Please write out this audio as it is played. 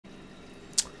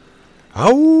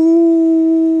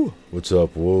Oh, what's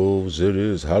up, wolves? It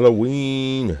is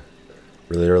Halloween.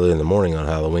 Really early in the morning on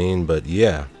Halloween, but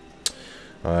yeah.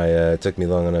 It took me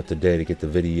long enough today to get the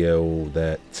video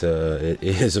that it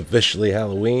is officially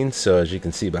Halloween. So as you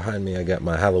can see behind me, I got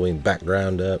my Halloween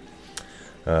background up.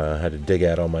 I had to dig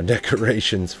out all my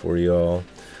decorations for y'all.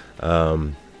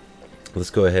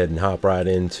 Let's go ahead and hop right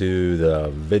into the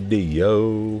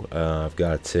video. I've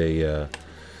got a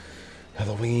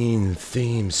Halloween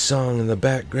theme song in the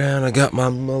background. I got my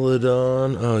mullet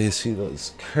on. Oh, you see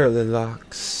those curly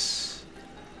locks?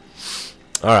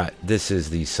 Alright, this is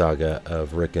the saga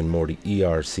of Rick and Morty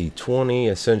ERC20,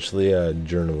 essentially a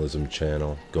journalism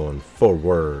channel going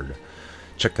forward.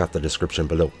 Check out the description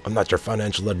below. I'm not your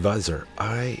financial advisor.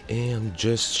 I am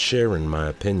just sharing my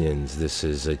opinions. This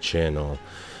is a channel.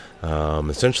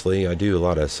 Essentially, I do a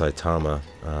lot of Saitama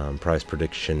price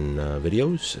prediction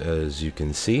videos. As you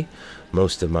can see,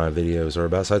 most of my videos are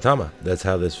about Saitama. That's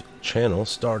how this channel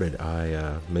started.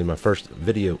 I made my first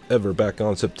video ever back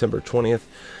on September 20th.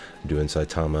 Doing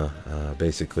Saitama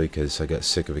basically because I got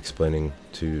sick of explaining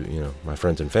to my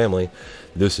friends and family,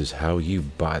 this is how you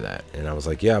buy that. And I was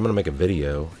like, yeah, I'm gonna make a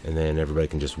video and then everybody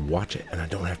can just watch it and I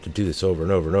don't have to do this over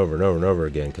and over and over and over and over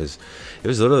again, because it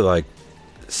was literally like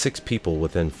 6 people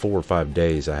within 4 or 5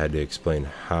 days I had to explain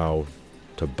how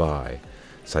to buy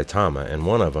Saitama, and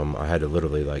one of them I had to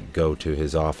literally like go to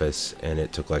his office and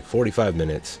it took like 45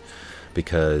 minutes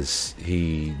because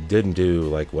he didn't do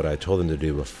like what I told him to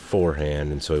do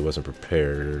beforehand, and so he wasn't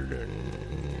prepared. And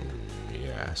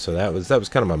yeah, so that was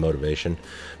kind of my motivation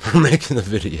for making the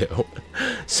video.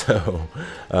 So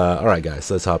alright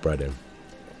guys, let's hop right in.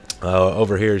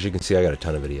 Over here, as you can see, I got a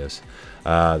ton of videos.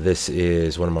 This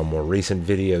is one of my more recent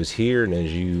videos here, and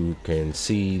as you can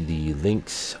see, the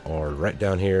links are right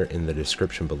down here in the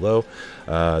description below.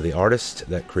 The artist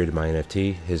that created my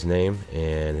NFT, his name,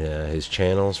 and his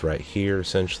channels right here,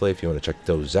 essentially, if you want to check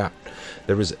those out.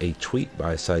 There was a tweet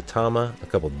by Saitama a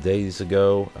couple days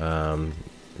ago.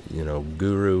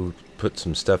 Guru put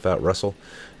some stuff out, Russell,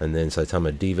 and then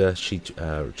Saitama Diva, she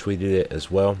tweeted it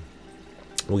as well.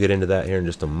 We'll get into that here in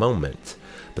just a moment.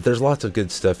 But there's lots of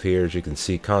good stuff here. As you can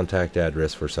see, contact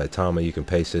address for Saitama. You can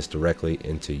paste this directly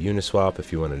into Uniswap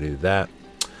if you want to do that.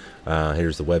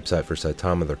 Here's the website for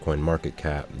Saitama, their coin market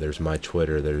cap. There's my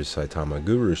Twitter. There's Saitama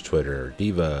Guru's Twitter,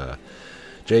 Diva,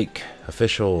 Jake,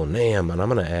 Official, Nam, and I'm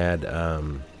going to add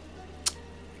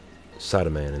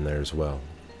Saitama in there as well.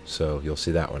 So you'll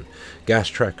see that one. Gas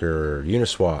Tracker,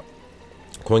 Uniswap.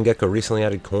 CoinGecko recently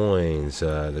added coins.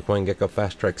 The CoinGecko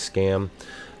Fast Track scam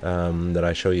that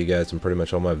I show you guys in pretty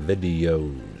much all my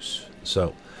videos.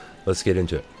 So let's get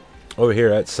into it. Over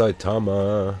here at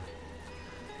Saitama,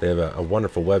 they have a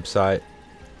wonderful website,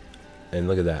 and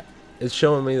look at that. It's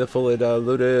showing me the fully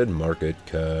diluted market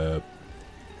cap.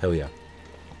 Hell yeah.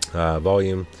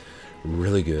 Volume,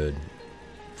 really good.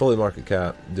 Fully market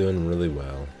cap, doing really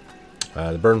well.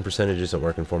 The burn percentage isn't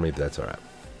working for me, but that's alright.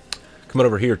 Coming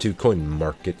over here to coin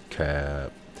market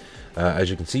cap. As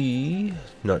you can see,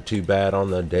 not too bad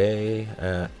on the day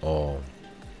at all.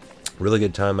 Really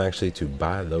good time actually to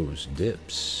buy those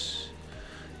dips,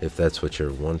 if that's what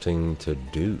you're wanting to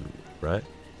do, right?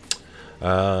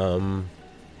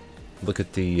 Look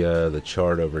at the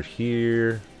chart over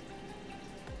here.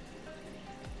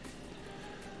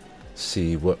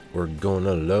 See what we're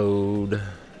gonna load.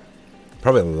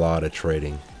 Probably a lot of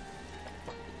trading.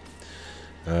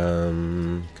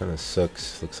 Kind of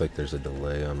sucks. Looks like there's a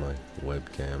delay on my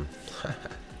webcam.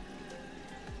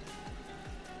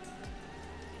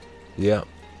 Yeah,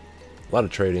 a lot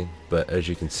of trading, but as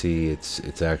you can see,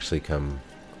 it's actually come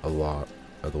a lot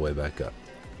of the way back up.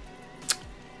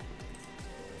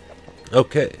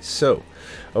 Okay, so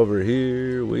over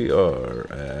here we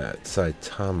are at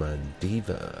Saitama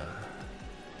Diva.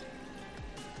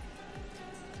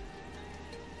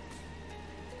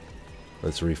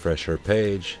 Let's refresh our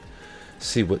page,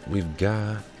 see what we've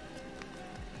got.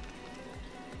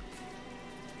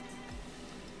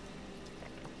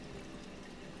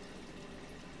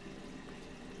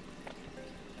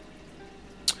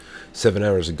 Seven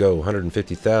hours ago,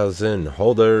 150,000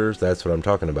 holders. That's what I'm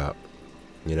talking about.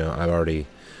 I've already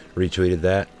retweeted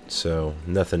that, so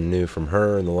nothing new from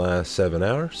her in the last 7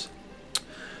 hours.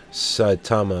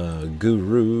 Saitama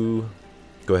Guru.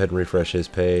 Go ahead and refresh his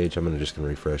page. I'm just going to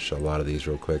refresh a lot of these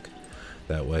real quick.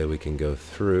 That way we can go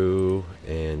through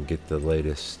and get the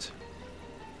latest.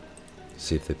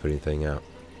 See if they put anything out.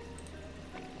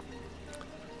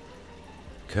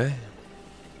 Okay.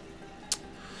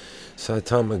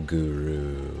 Saitama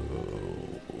Guru.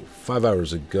 5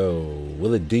 hours ago.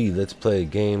 Willie D, let's play a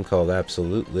game called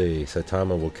Absolutely.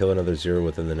 Saitama will kill another zero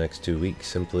within the next 2 weeks.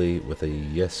 Simply with a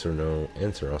yes or no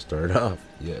answer. I'll start it off.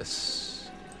 Yes.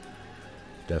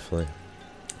 Definitely.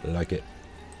 Like it.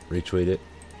 Retweet it.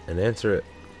 And answer it.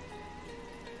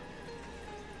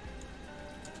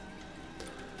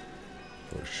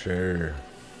 For sure.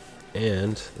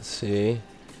 And let's see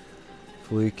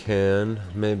if we can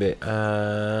maybe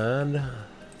add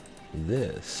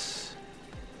this.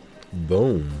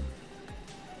 Boom.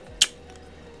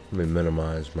 Let me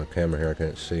minimize my camera here. I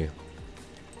can't see.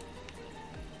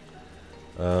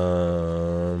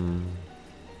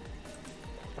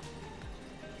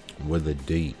 With a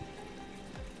D.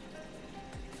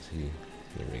 Let's see.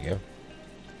 There we go.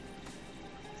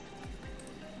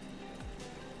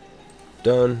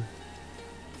 Done.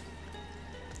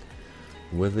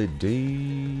 With a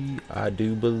D, I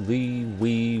do believe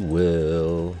we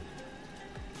will.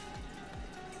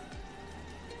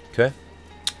 Okay.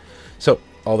 So,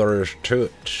 all there is to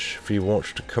it, if you want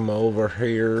to come over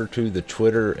here to the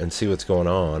Twitter and see what's going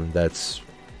on, that's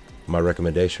my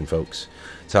recommendation, folks.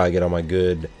 That's how I get all my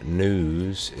good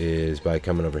news, is by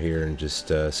coming over here and just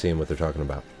seeing what they're talking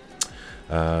about.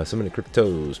 So many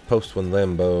cryptos, post one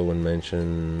Lambo when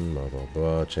mentioned, blah, blah,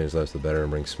 blah, change lives for the better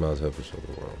and bring smiles hope for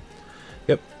the world.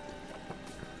 Yep.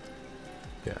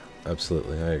 Yeah,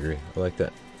 absolutely, I agree. I like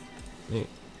that. Neat.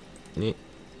 Neat.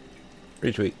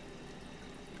 Retweet.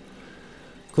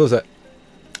 Close that.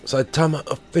 Saitama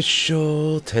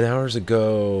official 10 hours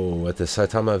ago at the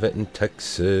Saitama event in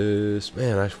Texas.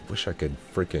 Man, I wish I could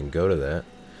freaking go to that.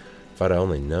 If I'd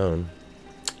only known.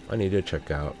 I need to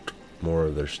check out more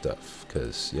of their stuff,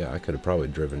 because yeah, I could have probably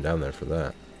driven down there for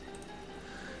that.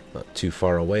 Not too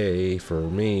far away for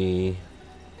me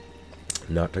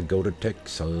not to go to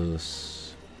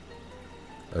Texas.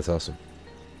 That's awesome.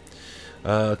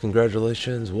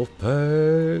 Congratulations,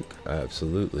 Wolfpack.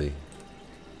 Absolutely.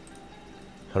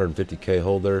 150k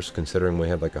holders, considering we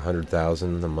had like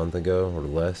 100,000 a month ago or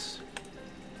less.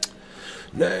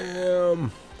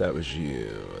 Damn, that was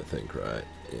you, I think, right?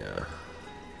 Yeah.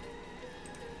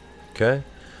 Okay.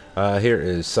 Here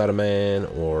is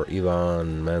Saitama or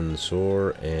Elon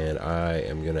Mansour, and I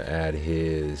am gonna add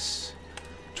his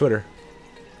Twitter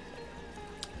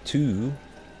to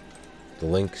the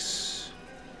links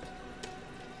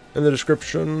in the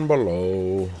description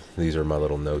below. These are my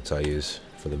little notes I use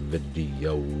for the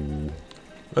video.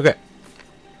 Okay.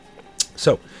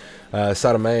 So,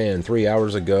 Saitama 3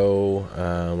 hours ago,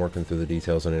 working through the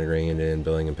details on integrating in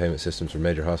billing and payment systems for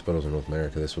major hospitals in North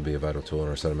America. This will be a vital tool in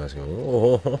our Saitama.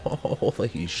 Oh,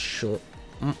 holy shit.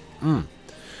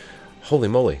 Holy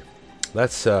moly.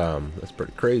 That's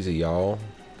pretty crazy, y'all.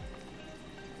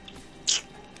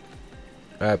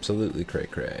 Absolutely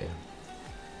cray-cray.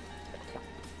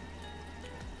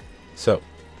 So,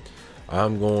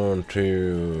 I'm going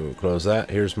to close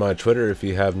that. Here's my Twitter. If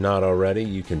you have not already,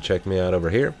 you can check me out over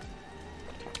here.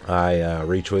 I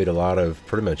retweet a lot of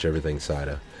pretty much everything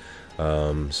Saita.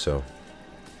 So,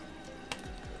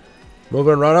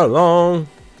 moving right along.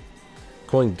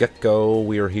 CoinGecko,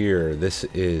 we are here. This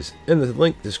is in the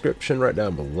link description right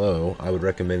down below. I would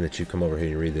recommend that you come over here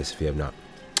and read this if you have not.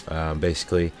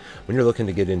 Basically, when you're looking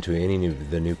to get into any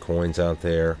of the new coins out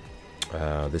there,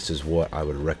 this is what I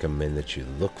would recommend that you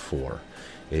look for.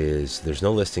 Is there's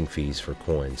no listing fees for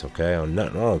coins, okay?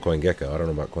 Not on CoinGecko. I don't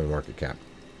know about CoinMarketCap.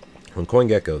 On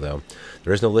CoinGecko, though,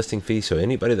 there is no listing fee, so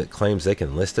anybody that claims they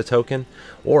can list a token,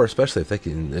 or especially if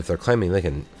they're claiming they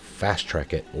can fast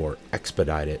track it or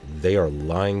expedite it, they are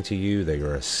lying to you. They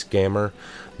are a scammer.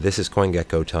 This is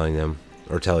CoinGecko telling them,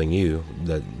 or telling you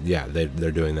that, yeah,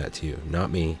 they're doing that to you,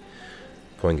 not me.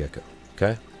 CoinGecko,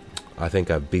 okay? I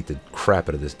think I've beat the crap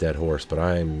out of this dead horse, but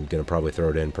I'm going to probably throw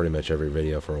it in pretty much every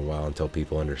video for a while until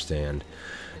people understand.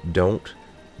 Don't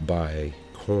buy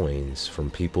coins from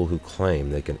people who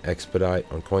claim they can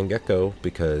expedite on CoinGecko,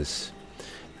 because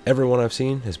everyone I've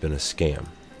seen has been a scam.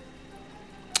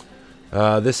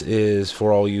 This is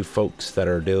for all you folks that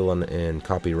are dealing in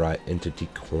copyright entity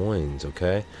coins,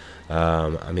 okay?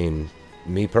 I mean,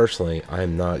 me personally,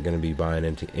 I'm not going to be buying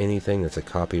into anything that's a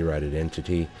copyrighted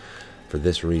entity for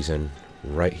this reason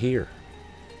right here.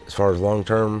 As far as long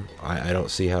term, I don't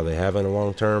see how they have in a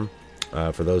long term.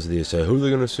 For those of you who say, who are they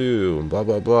going to sue, and blah,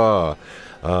 blah, blah.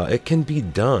 It can be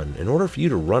done. In order for you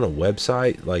to run a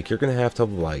website, like, you're going to have,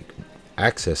 like,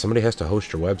 access. Somebody has to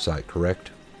host your website,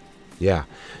 correct? Yeah.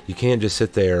 You can't just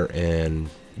sit there and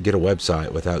get a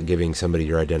website without giving somebody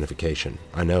your identification.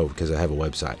 I know, because I have a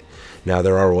website. Now,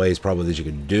 there are ways probably that you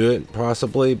could do it,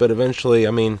 possibly, but eventually,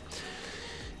 I mean,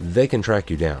 they can track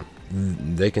you down.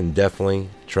 they can definitely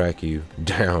track you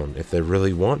down if they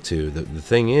really want to. The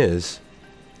thing is,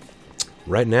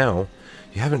 right now,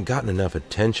 you haven't gotten enough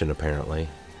attention apparently,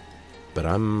 but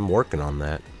I'm working on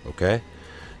that, okay?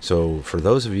 So for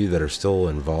those of you that are still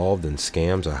involved in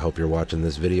scams, I hope you're watching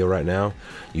this video right now,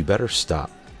 you better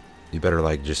stop. You better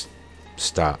like just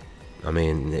stop. I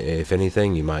mean, if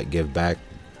anything, you might give back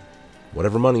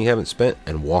whatever money you haven't spent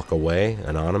and walk away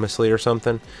anonymously or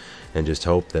something, and just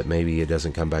hope that maybe it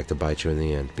doesn't come back to bite you in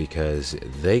the end, because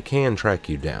they can track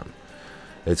you down.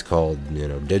 It's called, you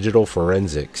know, digital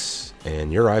forensics,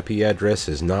 and your IP address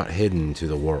is not hidden to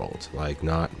the world, like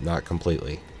not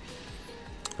completely.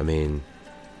 I mean,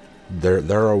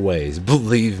 there are ways,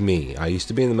 believe me. I used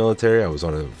to be in the military. I was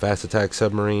on a fast attack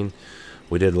submarine.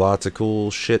 We did lots of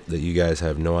cool shit that you guys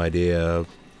have no idea of,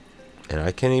 and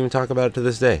I can't even talk about it to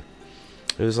this day.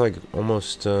 It was like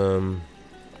almost, it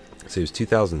was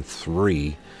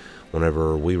 2003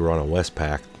 whenever we were on a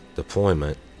Westpac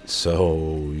deployment.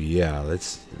 So, yeah,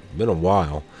 it's been a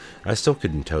while. I still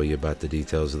couldn't tell you about the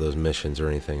details of those missions or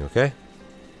anything, okay?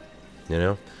 You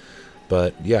know?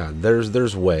 But, yeah,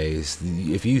 there's ways.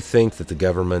 If you think that the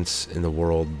governments in the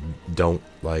world don't,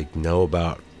 like, know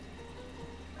about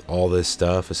all this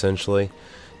stuff, essentially,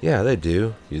 yeah, they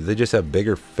do. They just have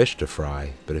bigger fish to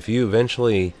fry. But if you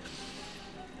eventually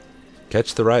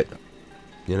catch the right,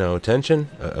 you know, attention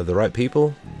of the right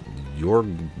people, you're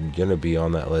gonna be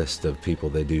on that list of people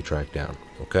they do track down,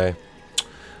 okay?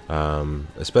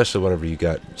 Especially whenever you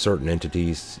got certain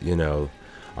entities, you know.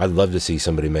 I'd love to see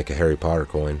somebody make a Harry Potter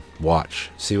coin. Watch,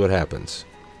 see what happens.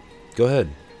 Go ahead,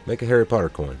 make a Harry Potter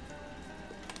coin.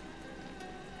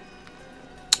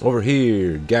 Over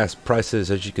here, gas prices,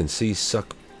 as you can see,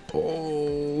 suck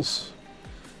balls.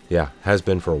 Yeah, has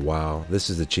been for a while. This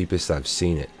is the cheapest I've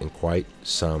seen it in quite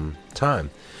some time.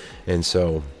 And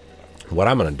so what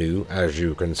I'm going to do, as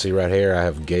you can see right here, I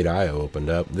have Gate.io opened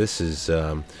up. This is,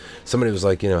 somebody was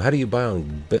like, you know, how do you buy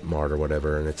on Bitmart or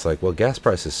whatever? And it's like, well, gas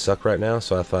prices suck right now.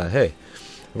 So I thought, hey,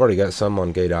 I've already got some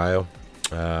on Gate.io.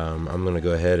 I'm going to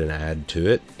go ahead and add to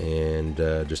it and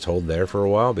just hold there for a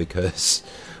while, because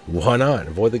why not?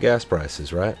 Avoid the gas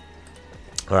prices, right?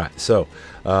 All right, so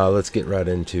let's get right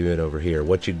into it over here.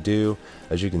 What you do,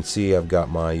 as you can see, I've got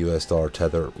my US dollar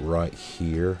tether right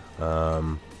here.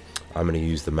 I'm going to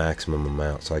use the maximum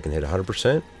amount so I can hit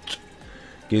 100%.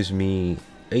 Gives me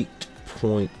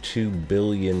 8.2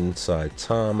 billion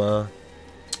Saitama.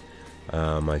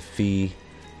 My fee,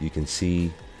 you can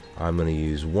see, I'm going to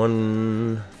use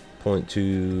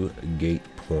 1.2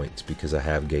 gate points because I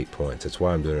have gate points. That's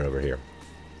why I'm doing it over here.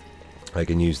 I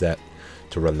can use that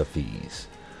to run the fees.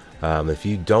 If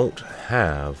you don't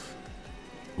have,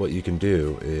 what you can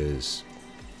do is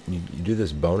you do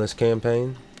this bonus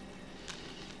campaign.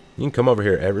 You can come over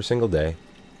here every single day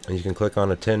and you can click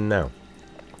on attend now.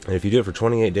 And if you do it for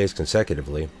 28 days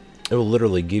consecutively, it will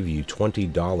literally give you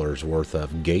 $20 worth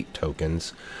of gate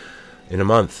tokens in a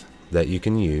month that you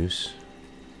can use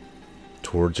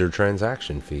towards your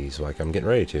transaction fees, like I'm getting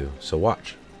ready to. So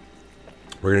watch.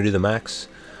 We're going to do the max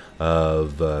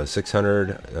of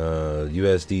 600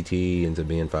 USDT into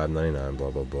being 599,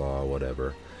 blah blah blah,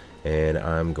 whatever. And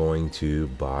I'm going to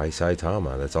buy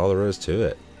Saitama. That's all there is to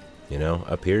it. You know,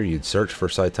 up here you'd search for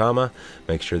Saitama,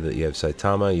 make sure that you have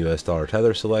Saitama US dollar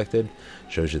tether selected,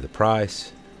 shows you the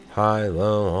price, high,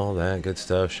 low, all that good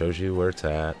stuff, shows you where it's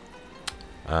at.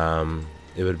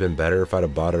 It would have been better if I'd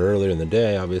have bought it earlier in the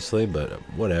day, obviously, but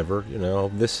whatever. You know,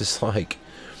 this is like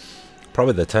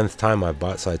probably the 10th time I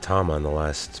bought Saitama in the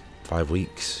last 5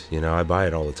 weeks. You know, I buy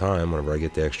it all the time whenever I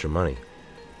get the extra money.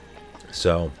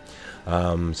 So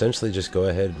essentially just go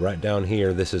ahead right down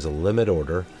here. This is a limit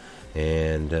order,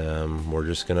 and we're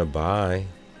just gonna buy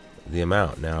the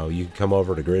amount. Now you can come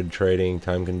over to grid trading,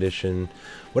 time condition,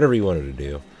 whatever you wanted to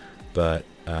do, but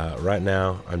right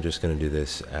now I'm just gonna do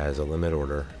this as a limit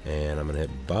order, and I'm gonna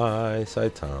hit buy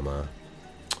Saitama,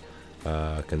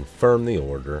 confirm the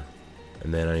order,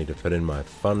 and then I need to put in my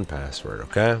fun password.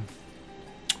 Okay,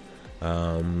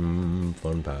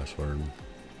 fun password,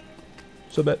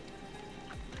 submit.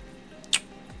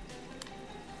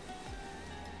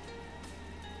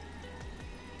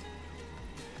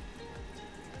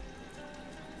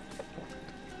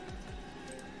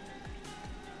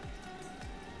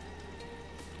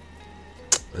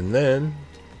 And then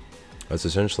that's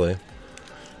essentially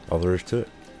all there is to it.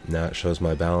 Now it shows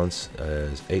my balance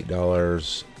as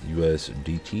 $8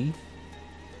 USDT.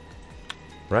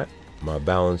 Right, my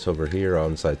balance over here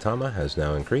on Saitama has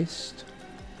now increased.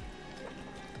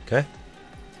 Okay,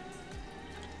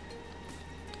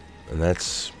 and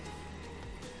that's,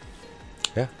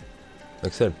 yeah,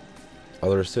 like I said,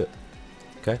 all there is to it.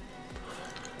 Okay,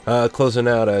 Closing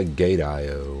out a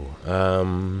Gate.io.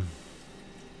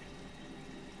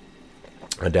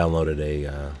 I downloaded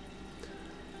a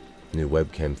new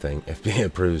webcam thing. FBI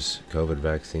approves COVID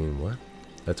vaccine. What?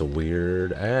 That's a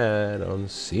weird ad on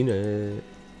CNET.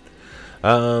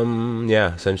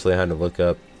 Yeah, essentially I had to look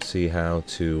up, see how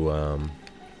to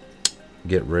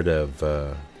get rid of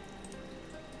the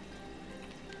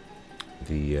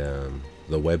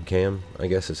webcam, I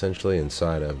guess, essentially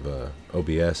inside of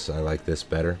OBS. I like this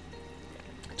better,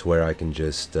 to where I can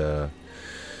just you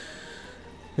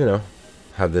know,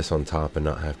 have this on top and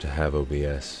not have to have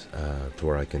OBS, to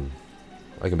where I can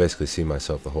basically see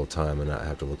myself the whole time and not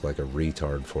have to look like a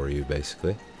retard for you,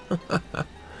 basically.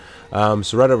 So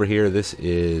right over here, this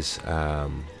is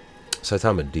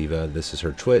Saitama Diva. This is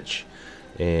her Twitch,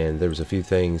 and there was a few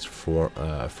things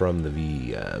from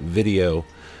the video.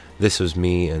 This was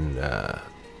me and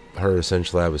her.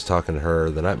 Essentially, I was talking to her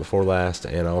the night before last,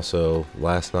 and also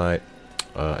last night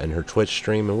in her Twitch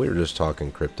stream, and we were just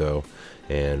talking crypto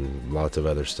and lots of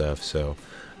other stuff. So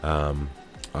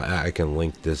I can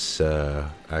link this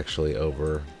actually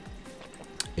over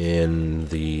in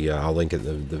the I'll link it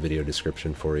in the video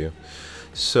description for you,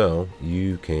 so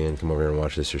you can come over here and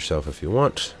watch this yourself if you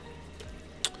want.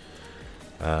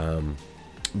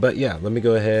 But yeah, let me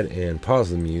go ahead and pause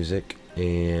the music,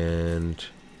 and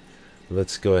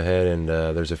let's go ahead and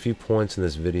there's a few points in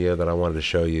this video that I wanted to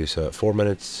show you. So at 4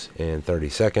 minutes and 30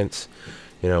 seconds,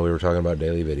 you know, we were talking about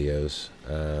daily videos.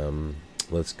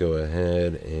 Let's go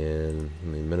ahead and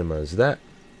let me minimize that.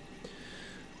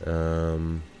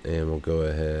 And we'll go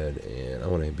ahead, and I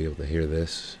want to be able to hear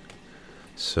this,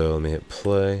 so let me hit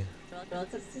play. Welcome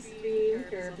to stream,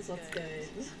 Curbs, what's good?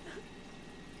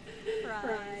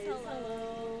 Fries,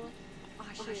 hello.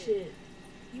 Oh shit.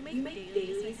 You make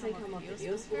daily Saitama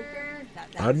videos, Walker?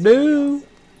 I do.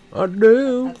 I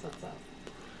do. That's what's up.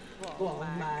 Well,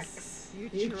 Max,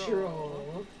 you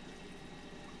troll.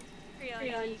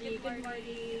 Good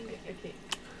morning. Okay.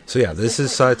 So yeah, this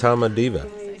is Saitama Diva.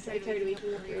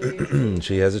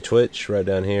 She has a Twitch right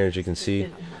down here, as you can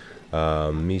see.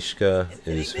 Mishka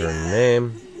is her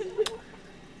name,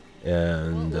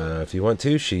 and if you want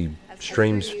to, she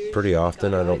streams pretty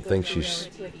often. I don't think she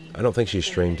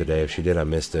streamed today. If she did, I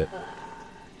missed it.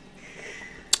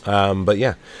 But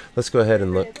yeah, let's go ahead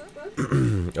and look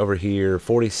over here.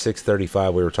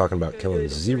 4635. We were talking about killing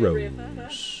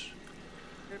zeros.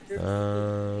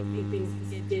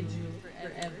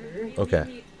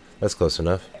 Okay, that's close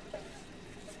enough.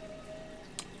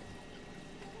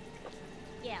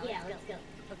 Yeah, let's go.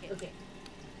 Okay.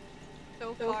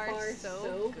 So far,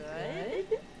 so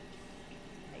good.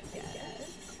 I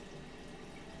guess.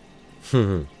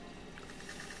 Hmm.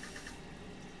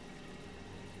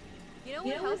 You know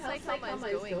how Saitama is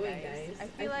going, guys? I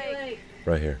feel like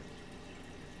Right here.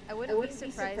 I wouldn't be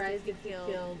surprised if he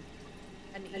killed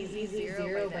an easy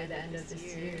zero by the end of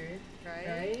this year,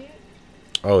 right?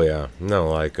 Oh yeah, no,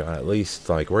 like at least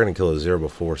like we're gonna kill a zero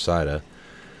before Saita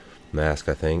mask,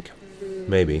 I think,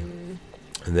 maybe,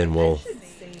 and then we'll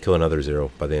kill another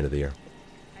zero by the end of the year,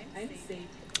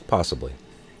 possibly.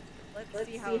 Let's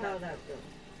see how that goes.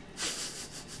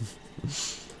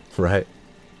 Right.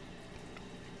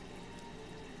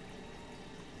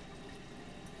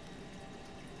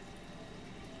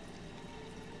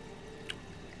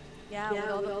 Yeah, with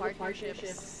all the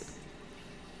partnerships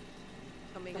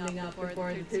coming up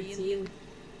before the 13.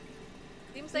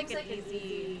 Seems like an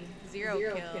easy zero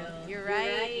kill. You're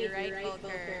right,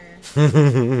 Volker.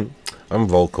 I'm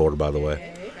Volcore, by the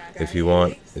way. If you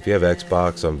want, if you have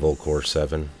Xbox, I'm Volcore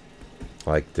 7.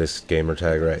 Like this gamer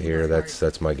tag right here,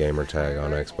 that's my gamer tag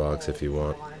on Xbox. If you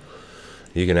want,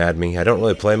 you can add me. I don't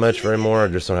really play much anymore. I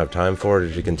just don't have time for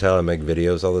it. As you can tell, I make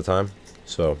videos all the time.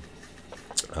 So,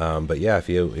 but yeah, if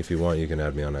you want, you can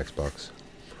add me on Xbox.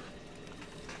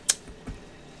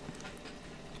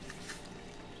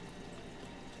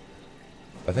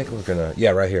 I think we're gonna,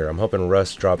 yeah, right here. I'm hoping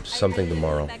Russ drops something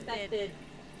tomorrow. Go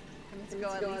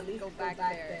back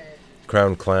there.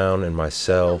 Crown Clown and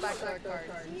myself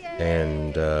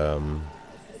and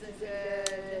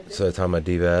Saitama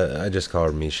Diva. I just call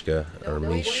her Mishka or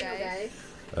Mish.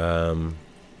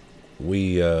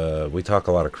 We talk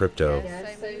a lot of crypto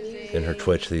in her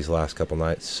Twitch these last couple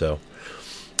nights. So,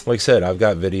 like I said, I've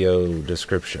got video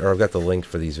description, or I've got the link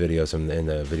for these videos in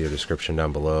the video description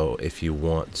down below. If you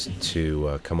want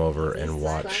to come over and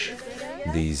watch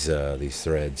these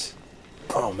threads,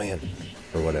 oh man,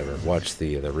 or whatever, watch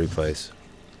the replays.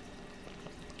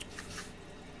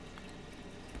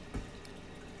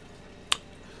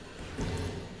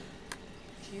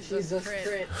 Jesus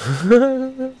crit.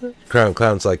 Crown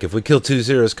Clown's like, if we kill 2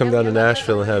 zeros, come down to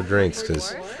Nashville and have drinks,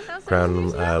 because Crown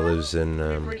lives in.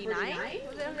 49?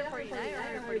 Was it 149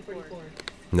 or 144?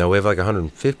 No, we have like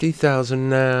 150,000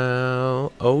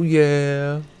 now. Oh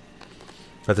yeah.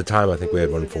 At the time, I think we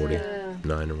had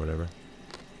 149 or whatever.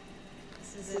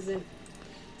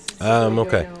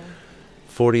 Okay.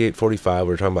 48.45.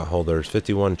 We're talking about holders.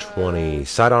 51.20.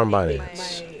 Sidearm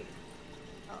Binance.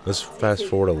 Let's fast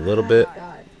forward a little bit.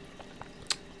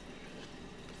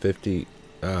 50.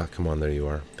 Ah, come on, there you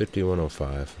are.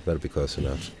 51.05. That'll be close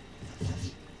enough.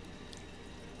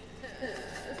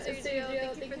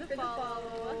 Sergio, thank you for the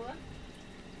follow.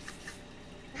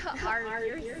 Are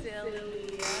you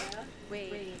silly?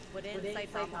 Wait, wouldn't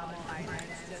Saitama on Fiverr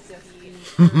just be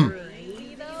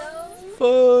crazy though?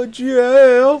 Fudge,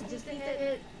 yeah. Just to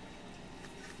hit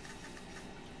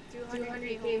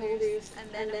 200 holders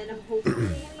and then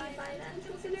hopefully finance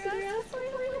will consider us.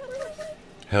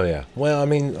 Hell yeah. Well, I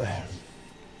mean,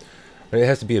 it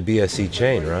has to be a BSC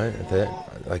chain, right?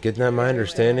 Like, isn't that my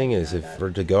understanding? Is if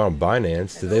we're to go on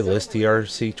Binance, do they list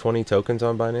ERC20 tokens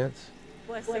on Binance?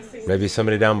 Maybe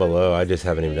somebody down below. I just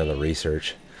haven't even done the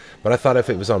research. But I thought if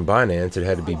it was on Binance, it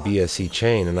had to be BSC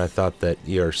chain, and I thought that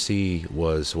ERC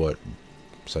was what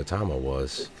Saitama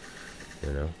was.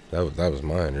 You know, that was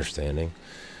my understanding.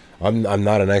 I'm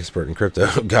not an expert in crypto,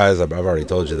 guys. I've already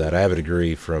told you that. I have a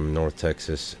degree from North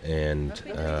Texas, and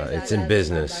it's in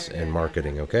business and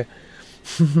marketing. Okay,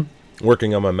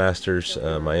 working on my master's,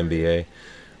 my MBA.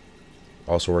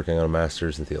 Also working on a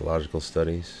master's in theological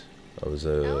studies. I was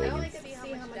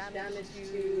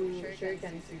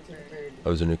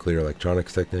a nuclear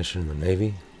electronics technician in the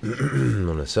Navy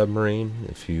on a submarine.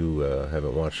 If you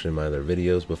haven't watched any of my other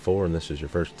videos before, and this is your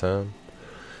first time,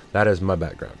 that is my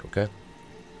background. Okay.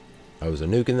 I was a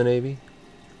nuke in the Navy,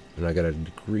 and I got a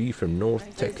degree from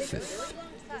North Texas.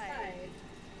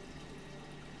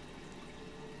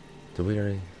 Did we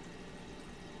already?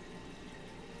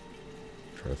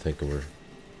 I'm trying to think of where.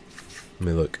 Let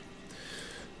me look.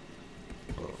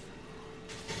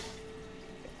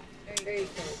 Very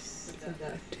close.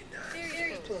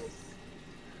 Very close.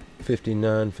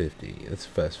 59.50. Let's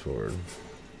fast forward.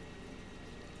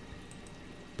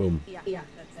 Boom. Yeah,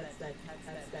 that's that.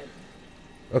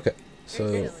 Okay.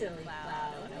 So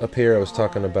up here I was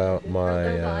talking about my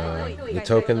the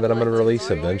token that I'm going to release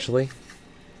eventually.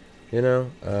 You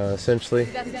know, essentially.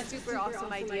 That's a super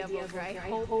awesome idea, Booker. I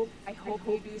hope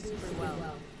you do super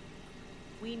well.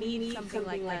 We need something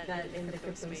like that in the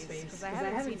crypto space because I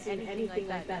haven't seen anything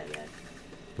like that yet.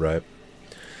 Right.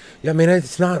 Yeah, I mean,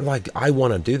 it's not like I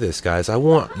want to do this, guys. I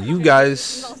want you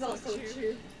guys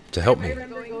to help me.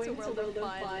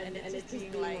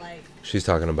 She's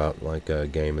talking about like a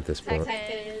game at this point.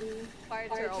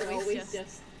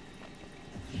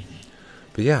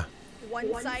 But yeah.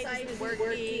 One side is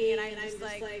working, and I'm just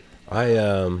like.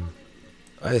 I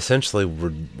essentially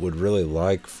would really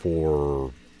like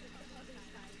for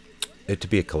it to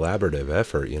be a collaborative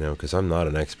effort, you know, because I'm not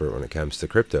an expert when it comes to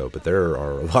crypto, but there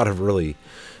are a lot of really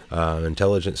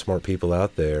intelligent, smart people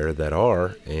out there that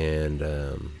are, and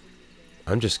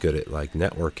I'm just good at like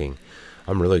networking.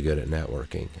 I'm really good at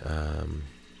networking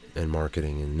and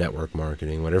marketing and network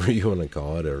marketing, whatever you want to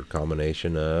call it, or a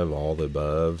combination of all the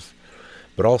above,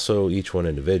 but also each one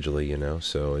individually, you know.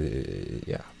 So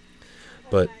yeah,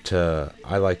 but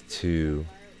I like to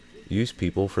use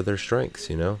people for their strengths,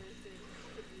 you know.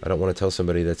 I don't want to tell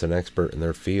somebody that's an expert in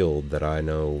their field that I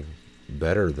know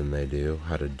better than they do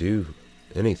how to do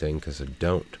anything, because I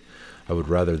don't. I would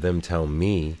rather them tell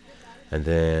me, and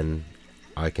then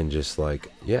I can just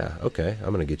like, yeah, okay,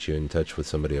 I'm gonna get you in touch with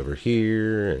somebody over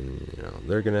here, and you know,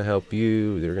 they're gonna help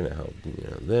you, they're gonna help, you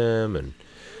know, them, and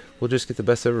we'll just get the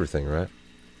best of everything, right?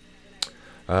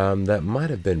 That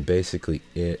might have been basically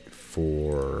it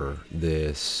for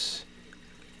this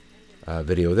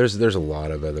video. There's a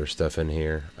lot of other stuff in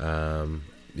here,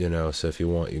 you know, so if you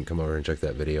want, you can come over and check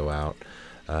that video out.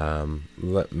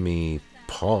 Let me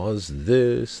pause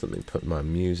this. Let me put my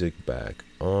music back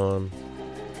on.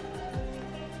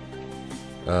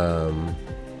 Let me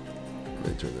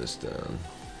turn this down.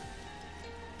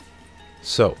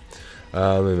 So,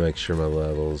 let me make sure my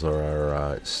levels are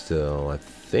alright still. I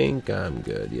think I'm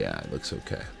good. Yeah, it looks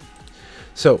okay.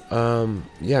 So,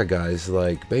 yeah, guys,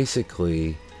 like,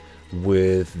 basically,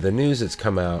 with the news that's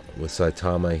come out with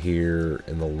Saitama here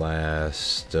in the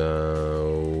last,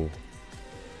 you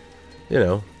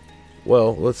know,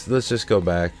 well, let's just go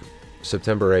back.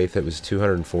 September 8th, it was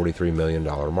 $243 million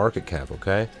market cap,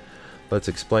 okay? Let's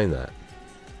explain that.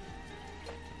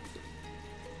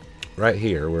 Right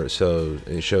here, where it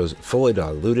shows fully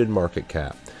diluted market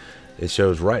cap. It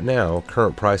shows right now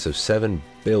current price of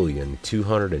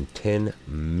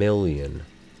 $7,210,000,000.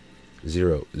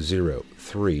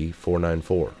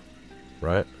 0.003494,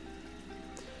 right?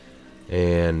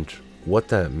 And what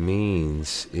that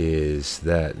means is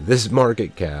that this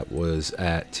market cap was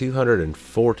at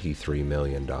 $243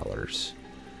 million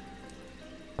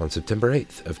on September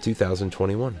 8th of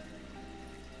 2021.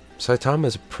 Saitama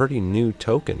is a pretty new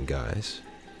token, guys,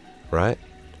 right?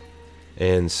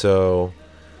 And so,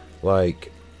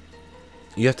 like,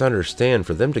 you have to understand,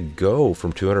 for them to go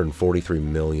from $243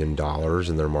 million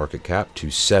in their market cap to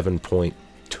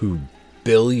 $7.2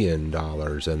 billion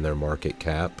in their market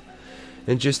cap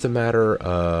in just a matter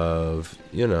of,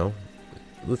 you know,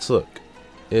 let's look.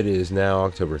 It is now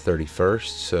October 31st,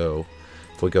 so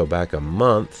if we go back a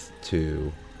month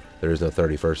to, there is no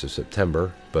 31st of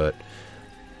September, but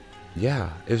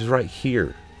yeah, it was right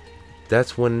here.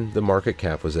 That's when the market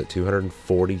cap was at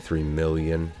 243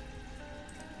 million.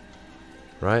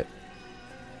 Right?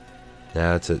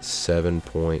 Now it's at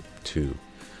 7.2.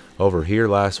 Over here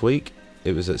last week,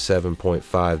 it was at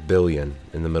 7.5 billion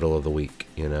in the middle of the week,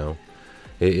 you know.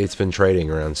 It's been trading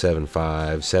around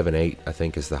 7.5, 7.8, I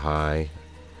think is the high.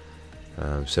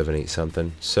 7.8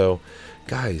 something. So,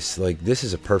 guys, like, this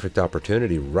is a perfect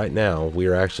opportunity. Right now, we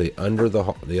are actually under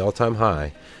the all-time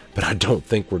high, but I don't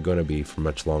think we're going to be for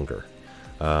much longer.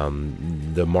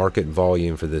 The market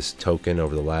volume for this token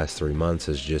over the last 3 months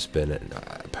has just been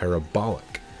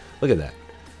parabolic. Look at that.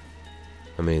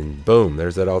 I mean, boom,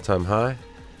 there's that all-time high,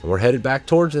 and we're headed back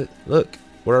towards it. Look,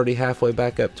 we're already halfway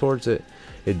back up towards it.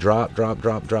 It dropped,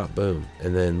 boom,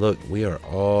 and then look, we are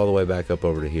all the way back up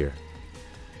over to here.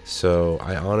 So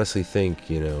I honestly think,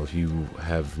 you know, if you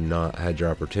have not had your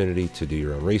opportunity to do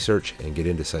your own research and get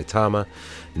into Saitama,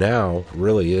 now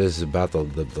really is about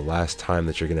the last time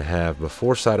that you're going to have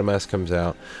before Saitama comes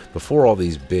out, before all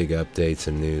these big updates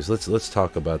and news. Let's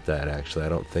talk about that. Actually, I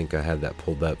don't think I had that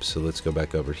pulled up, so let's go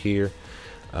back over here.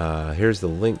 Here's the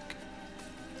link.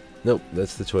 Nope,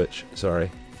 that's the Twitch.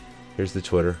 Sorry. Here's the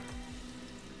Twitter.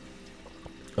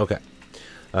 Okay.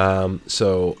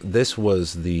 So this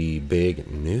was the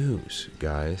big news,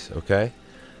 guys, okay?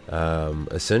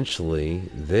 Essentially,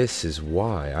 this is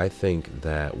why I think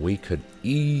that we could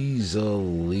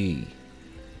easily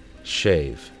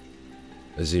shave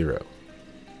a zero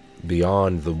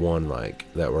beyond the one like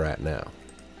that we're at now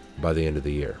by the end of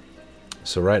the year.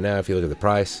 So right now, if you look at the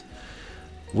price,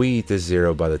 we eat this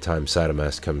zero by the time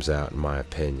Saitama comes out, in my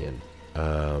opinion,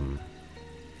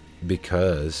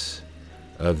 because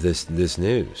of this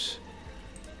news.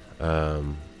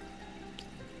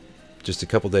 Just a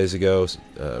couple days ago,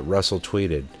 Russell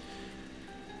tweeted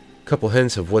a couple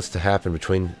hints of what's to happen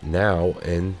between now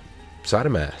and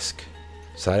Saitama.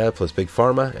 Saitama plus Big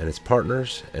Pharma and its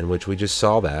partners, in which we just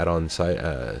saw that on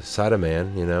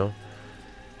Saitama, you know.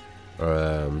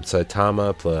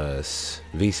 Saitama plus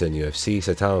Visa and UFC,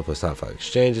 Saitama plus top 5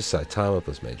 exchanges, Saitama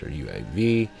plus major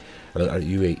UAE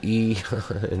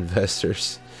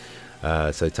investors,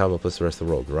 Saitama plus the rest of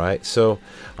the world, right? So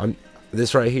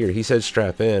this right here, he said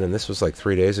strap in, and this was like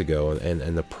 3 days ago,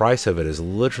 and the price of it has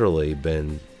literally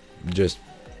been just,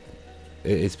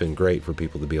 it's been great for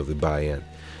people to be able to buy in,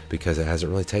 because it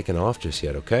hasn't really taken off just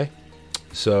yet, okay?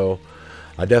 So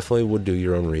I definitely would do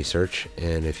your own research,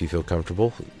 and if you feel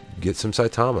comfortable, get some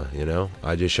Saitama, you know.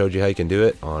 I just showed you how you can do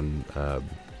it on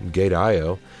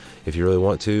Gate.io. If you really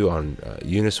want to, on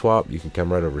Uniswap, you can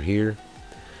come right over here.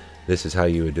 This is how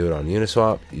you would do it on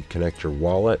Uniswap. You connect your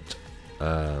wallet.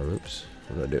 Oops,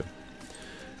 what did I do?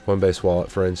 Coinbase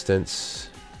wallet, for instance.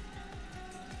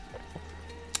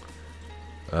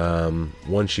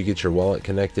 Once you get your wallet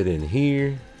connected in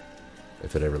here,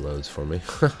 if it ever loads for me.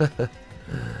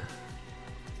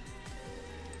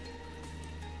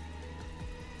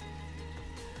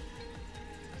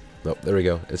 Nope, there we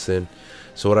go. It's in.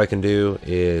 So what I can do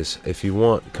is, if you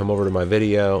want, come over to my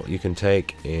video. You can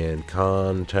take and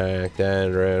contact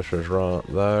address is right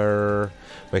there.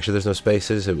 Make sure there's no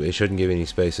spaces. It shouldn't give any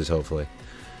spaces, hopefully.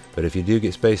 But if you do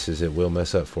get spaces, it will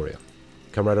mess up for you.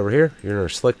 Come right over here. You're going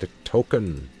to select a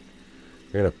token.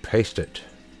 You're going to paste it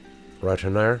right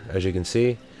in there, as you can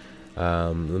see.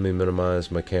 Let me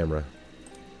minimize my camera.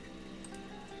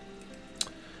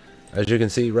 As you can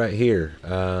see right here,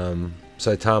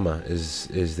 Saitama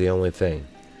is the only thing.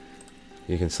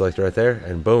 You can select right there,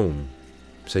 and boom.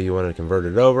 So you want to convert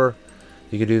it over,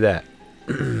 you can do that.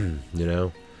 You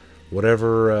know,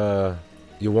 whatever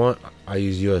you want. I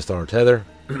use US dollar tether.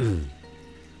 You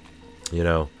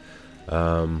know,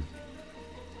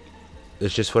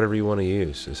 it's just whatever you want to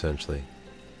use, essentially.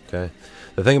 Okay.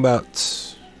 The thing about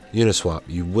Uniswap,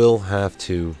 you will have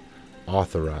to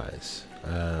authorize.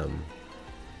 Let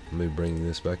me bring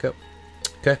this back up.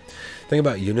 Okay. Thing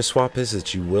about Uniswap is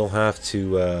that you will have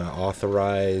to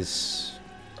authorize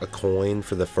a coin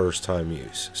for the first time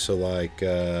use. So like,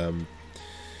 I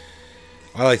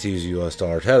like to use US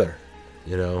dollar tether.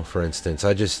 You know, for instance,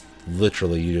 I just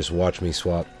literally, you just watch me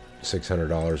swap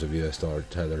 $600 of US dollar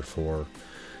tether for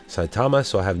Saitama,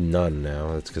 so I have none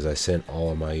now. That's because I sent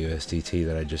all of my USDT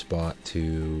that I just bought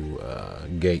to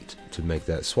Gate to make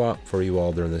that swap for you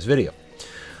all during this video.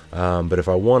 But if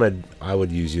I wanted, I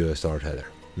would use US dollar tether.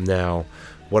 Now,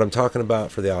 what I'm talking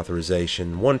about for the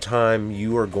authorization, one time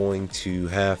you are going to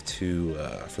have to,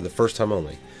 for the first time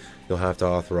only, you'll have to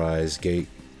authorize Gate,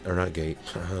 or not Gate,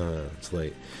 it's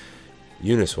late,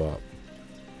 Uniswap,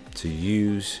 to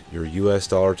use your US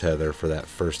dollar tether for that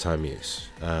first time use.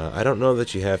 I don't know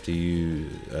that you have to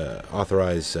use,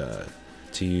 authorize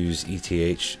to use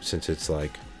ETH, since it's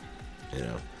like, you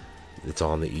know, it's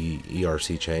on the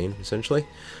ERC chain essentially.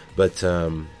 But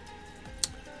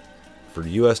for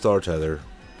US dollar tether,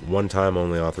 one time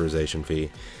only authorization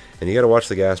fee. And you got to watch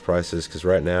the gas prices, because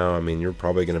right now, I mean, you're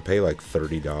probably going to pay like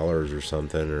 $30 or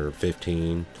something, or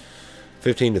 $15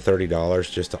 to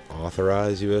 $30 just to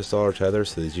authorize US dollar tether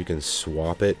so that you can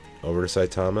swap it over to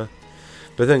Saitama.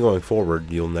 But then going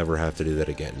forward, you'll never have to do that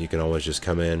again. You can always just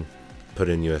come in, put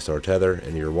in US dollar tether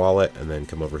into your wallet, and then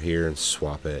come over here and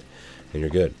swap it, and you're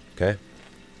good. Okay.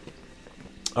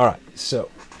 All right. So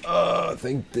I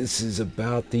think this is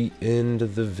about the end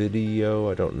of the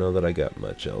video. I don't know that I got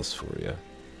much else for you.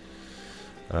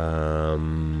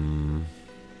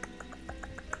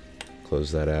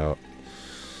 Close that out.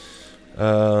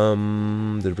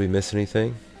 Did we miss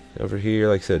anything over here?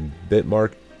 Like I said,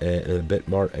 Bitmart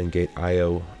and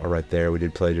Gate.io are right there. We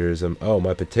did plagiarism. Oh,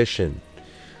 my petition.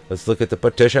 Let's look at the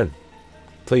petition.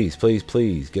 Please, please,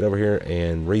 please get over here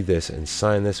and read this and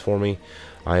sign this for me.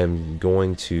 I am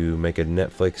going to make a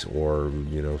Netflix or,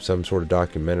 you know, some sort of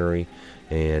documentary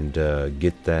and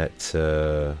get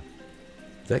that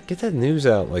get that news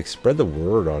out. Like, spread the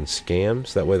word on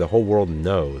scams. That way the whole world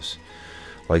knows.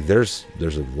 Like, there's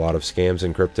a lot of scams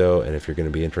in crypto, and if you're going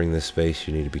to be entering this space,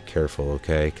 you need to be careful,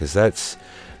 okay? Because that's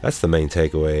the main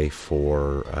takeaway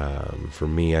for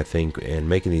me, I think, and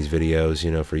making these videos.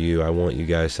 You know, for you, I want you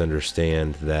guys to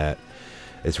understand that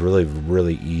it's really,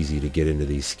 really easy to get into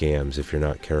these scams if you're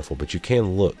not careful. But you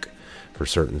can look for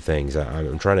certain things.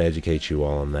 I'm trying to educate you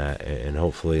all on that, and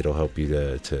hopefully it'll help you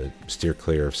to steer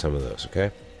clear of some of those,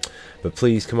 okay? But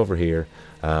please come over here.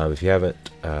 If you haven't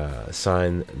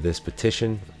signed this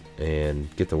petition,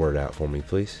 and get the word out for me,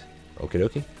 please. Okie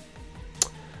dokie.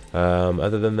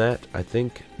 Other than that, I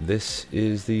think this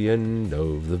is the end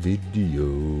of the video.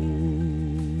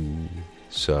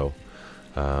 So,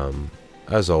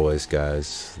 as always,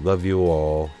 guys, love you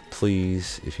all.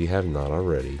 Please, if you have not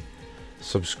already,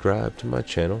 subscribe to my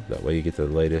channel. That way you get the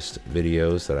latest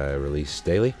videos that I release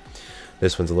daily.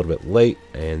 This one's a little bit late,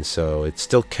 and so it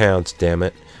still counts, damn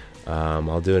it.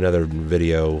 I'll do another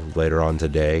video later on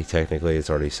today. Technically, it's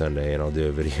already Sunday, and I'll do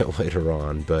a video later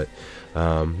on. But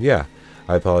yeah,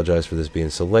 I apologize for this being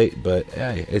so late. But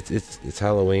hey, it's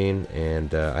Halloween,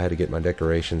 and I had to get my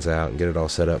decorations out and get it all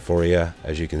set up for you.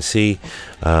 As you can see,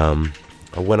 I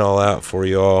went all out for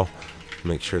you all.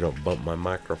 Make sure I don't bump my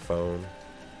microphone.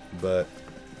 But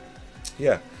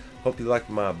yeah, hope you like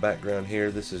my background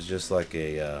here. This is just like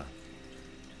a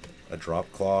drop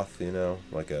cloth, you know,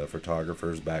 like a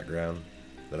photographer's background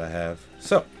that I have.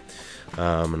 So,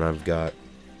 and I've got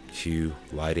Hue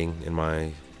lighting in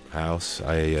my house.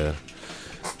 I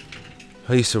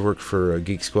used to work for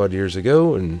Geek Squad years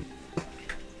ago and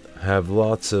have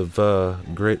lots of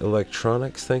great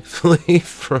electronics, thankfully,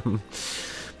 from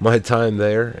my time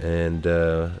there, and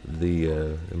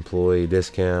the employee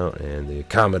discount and the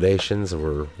accommodations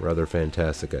were rather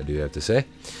fantastic, I do have to say.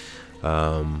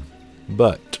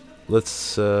 But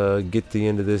let's get the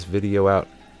end of this video out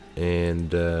and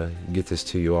get this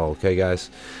to you all. Okay, guys,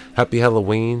 happy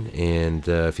Halloween, and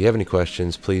if you have any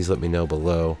questions, please let me know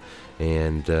below,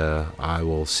 and I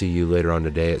will see you later on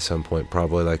today at some point.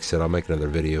 Probably, like I said, I'll make another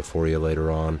video for you later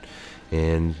on,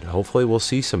 and hopefully we'll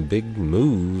see some big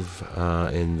move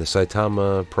in the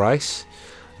Saitama price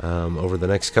over the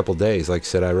next couple days. Like I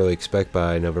said, I really expect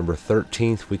by November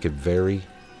 13th we could very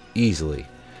easily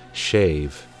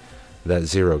shave that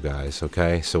zero, guys.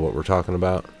 Okay, so what we're talking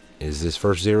about is this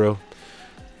first zero.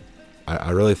 I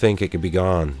really think it could be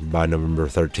gone by November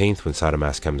 13th when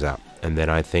Saitama comes out, and then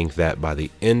I think that by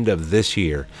the end of this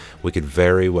year we could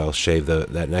very well shave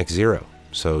that next zero.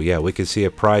 So yeah, we could see a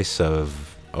price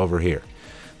of over here.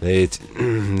 This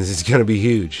is going to be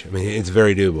huge. I mean, it's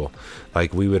very doable.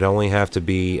 Like, we would only have to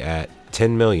be at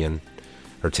 10 billion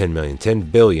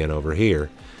over here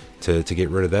to get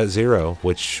rid of that zero,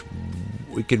 which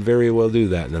we could very well do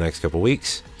that in the next couple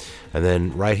weeks. And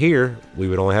then right here, we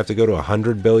would only have to go to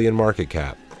 100 billion market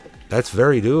cap. That's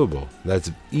very doable.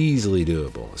 That's easily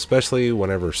doable, especially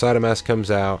whenever Saitama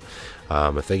comes out.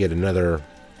 If they get another,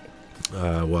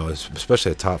 well,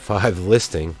 especially a top 5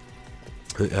 listing.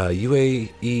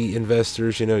 UAE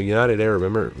investors, you know, United Arab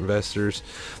Emirates investors,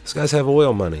 these guys have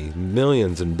oil money,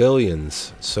 millions and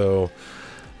billions. So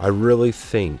I really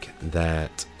think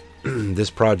that this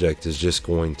project is just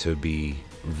going to be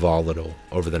volatile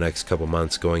over the next couple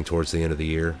months going towards the end of the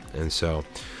year. And so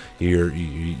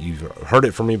you've heard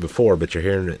it from me before, but you're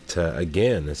hearing it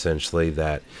again, essentially,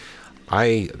 that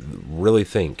I really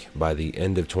think by the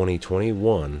end of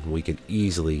 2021 we could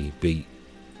easily beat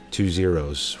 2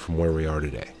 zeros from where we are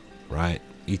today, right?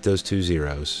 Eat those 2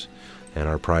 zeros and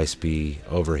our price be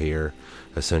over here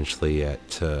essentially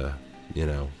at you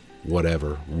know,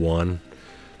 whatever, 1.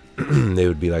 They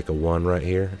would be like a 1 right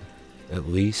here at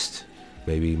least,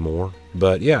 maybe more.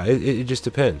 But yeah, it just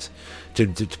depends. To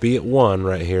be at 1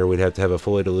 right here, we'd have to have a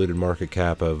fully diluted market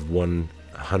cap of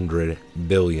 $100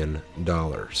 billion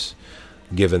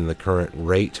given the current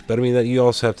rate. But I mean, that you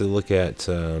also have to look at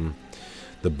the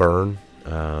burn.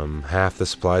 Half the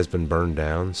supply has been burned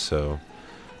down, so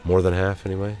more than half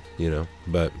anyway, you know.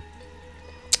 But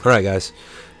all right, guys,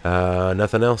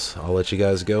 nothing else. I'll let you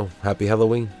guys go. Happy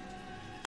Halloween.